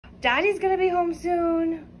Daddy's gonna be home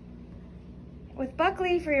soon with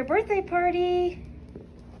Buckley for your birthday party.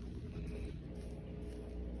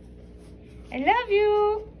 I love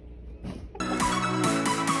you.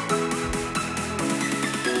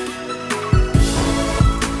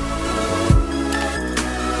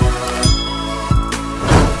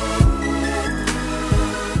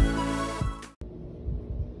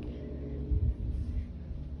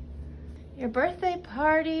 Your birthday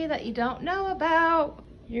party that you don't know about.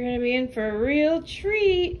 You're gonna be in for a real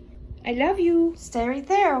treat. I love you. Stay right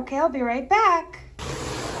there, okay? I'll be right back.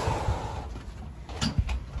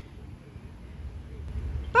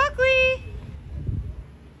 Buckley!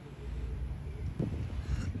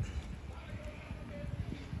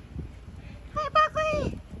 Hi,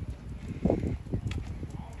 Buckley!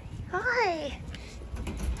 Hi!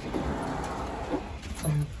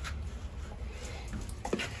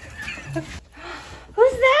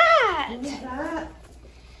 Who's that? Who's that?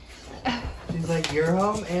 She's like, you're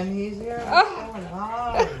home and he's here? Oh. What's going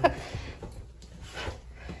on?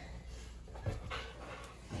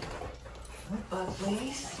 What,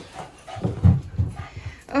 Buckley?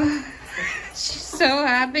 Oh, she's so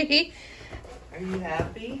happy. Are you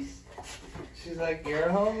happy? She's like, you're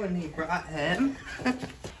home and he brought him?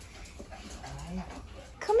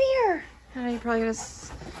 Come here. Oh, you probably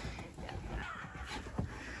just...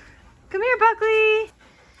 Come here, Buckley.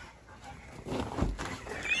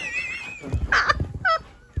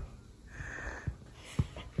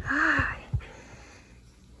 Hi.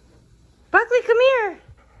 Buckley, come here.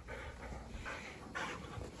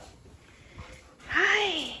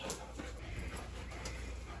 Hi.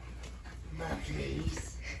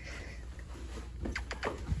 Buckley's.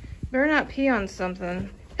 Better not pee on something.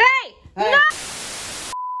 Hey! Hey. No!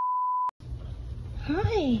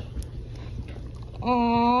 Hi.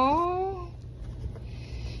 Aww.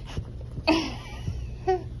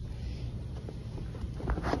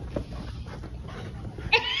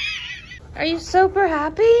 Are you super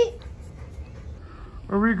happy?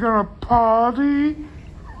 Are we gonna party?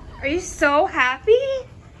 Are you so happy?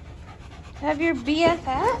 Have your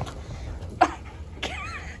BFF?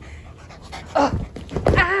 Oh,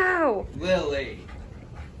 ow! Lily.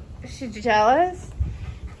 Is she jealous?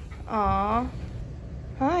 Aw.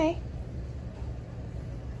 Hi.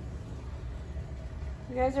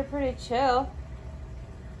 You guys are pretty chill.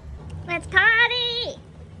 Let's party!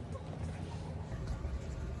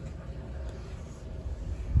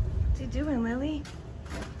 What's he doing, Lily?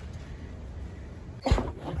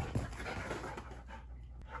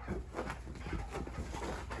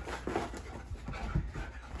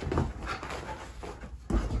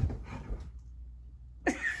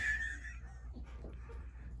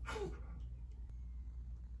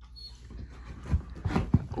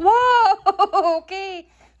 Whoa! Okay,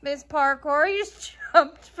 Miss Parkour, you just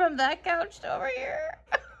jumped from that couch to over here.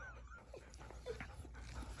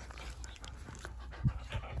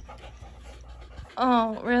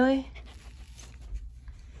 Oh, really?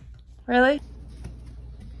 Really?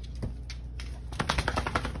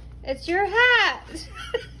 It's your hat.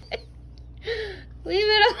 Leave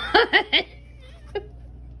it on.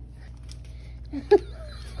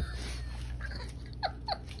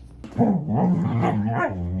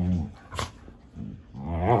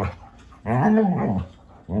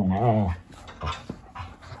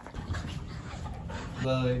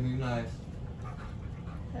 Lily, be nice.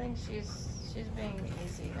 I think she's being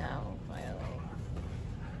easy now, finally.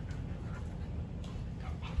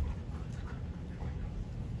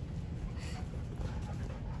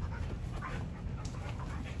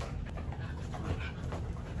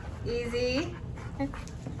 Easy.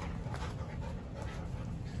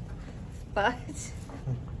 But it's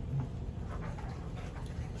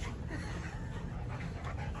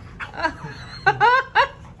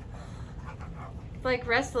like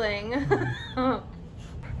wrestling.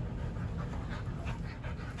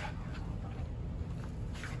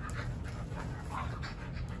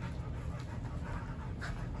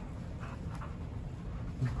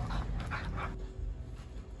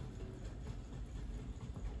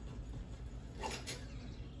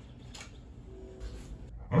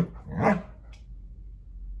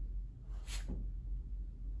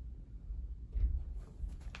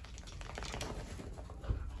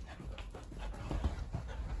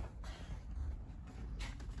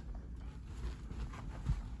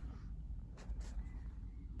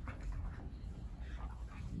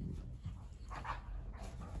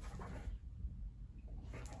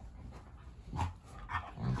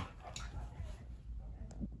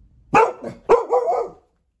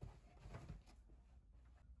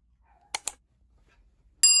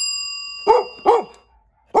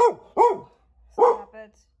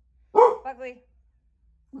 Buckley.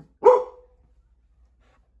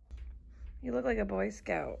 You look like a Boy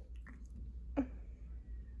Scout.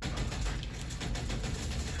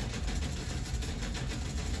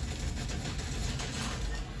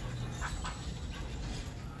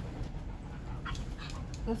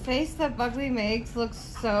 The face that Buckley makes looks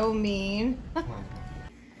so mean. It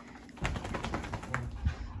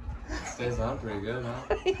stays on pretty good,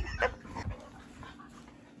 huh?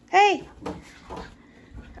 Hey!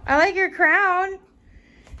 I like your crown.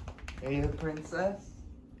 Are you the princess?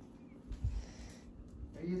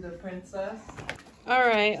 Are you the princess?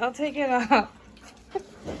 Alright, I'll take it off.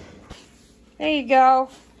 There you go.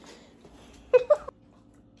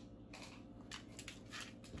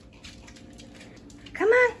 Come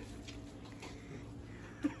on.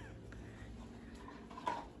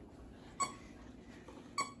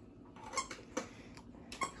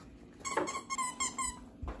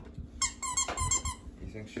 You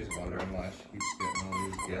think she's wondering why she keeps getting all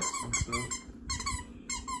these gifts and stuff?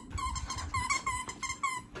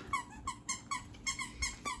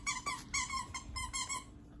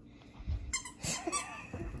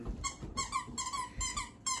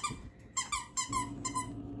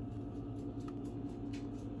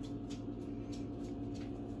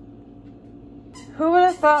 Who would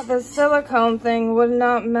have thought this silicone thing would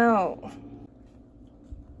not melt?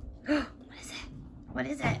 What is it? What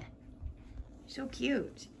is it? So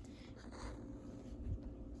cute.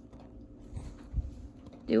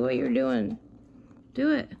 Do what you're doing.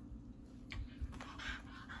 Do it.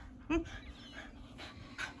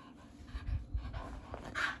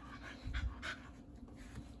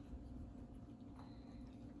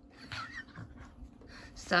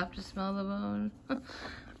 Stop to smell the bone.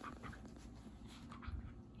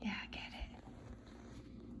 Yeah, get it.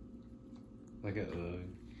 Look at Lily.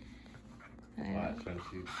 Watch when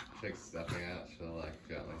she's stepping out, she'll like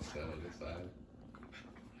gently set it aside.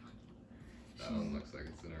 That one looks like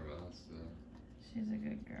it's in her mouth still. She's a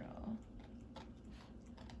good girl.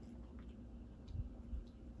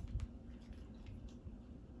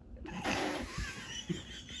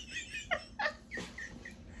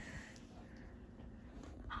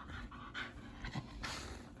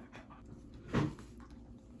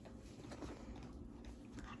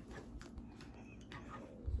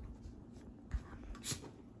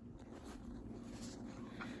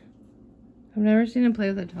 I've never seen him play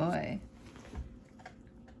with a toy.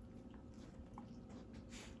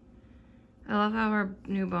 I love how her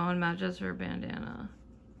new bone matches her bandana.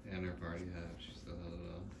 And her party hat, she still has it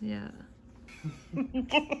on. Yeah.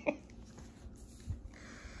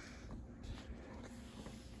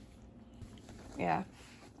 Yeah.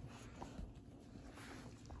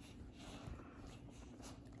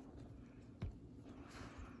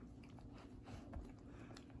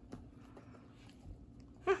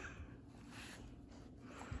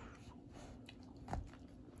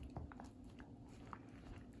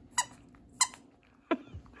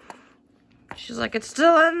 She's like, it's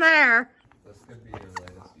still in there. This could be your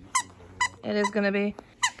latest YouTube video. It is gonna be.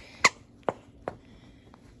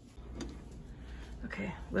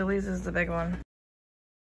 Okay, Lily's is the big one.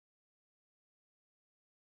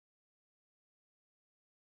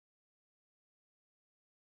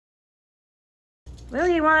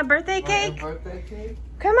 Lily, you want a birthday cake? Want a birthday cake?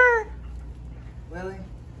 Come on. Lily?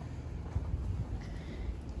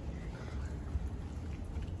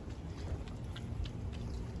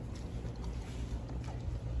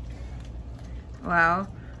 Wow.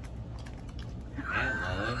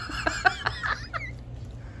 Man,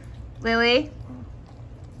 Lily. Lily,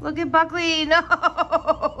 look at Buckley.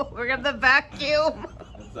 No, we're gonna vacuum.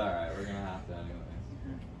 It's alright, we're gonna have to anyways.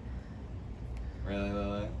 Really,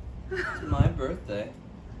 Lily? It's my birthday.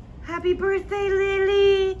 Happy birthday,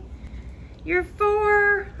 Lily. You're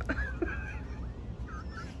 4.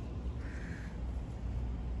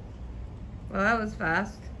 Well, that was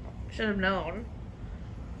fast. Should have known.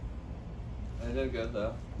 I did good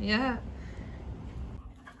though. Yeah.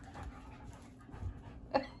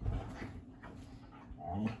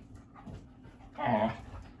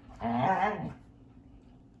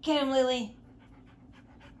 Get him, Lily.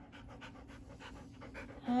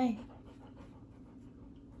 Hi.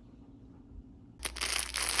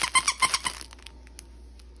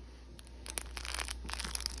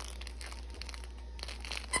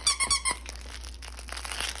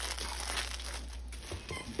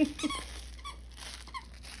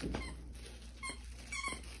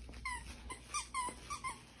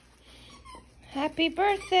 Happy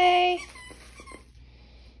birthday.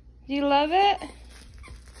 Do you love it?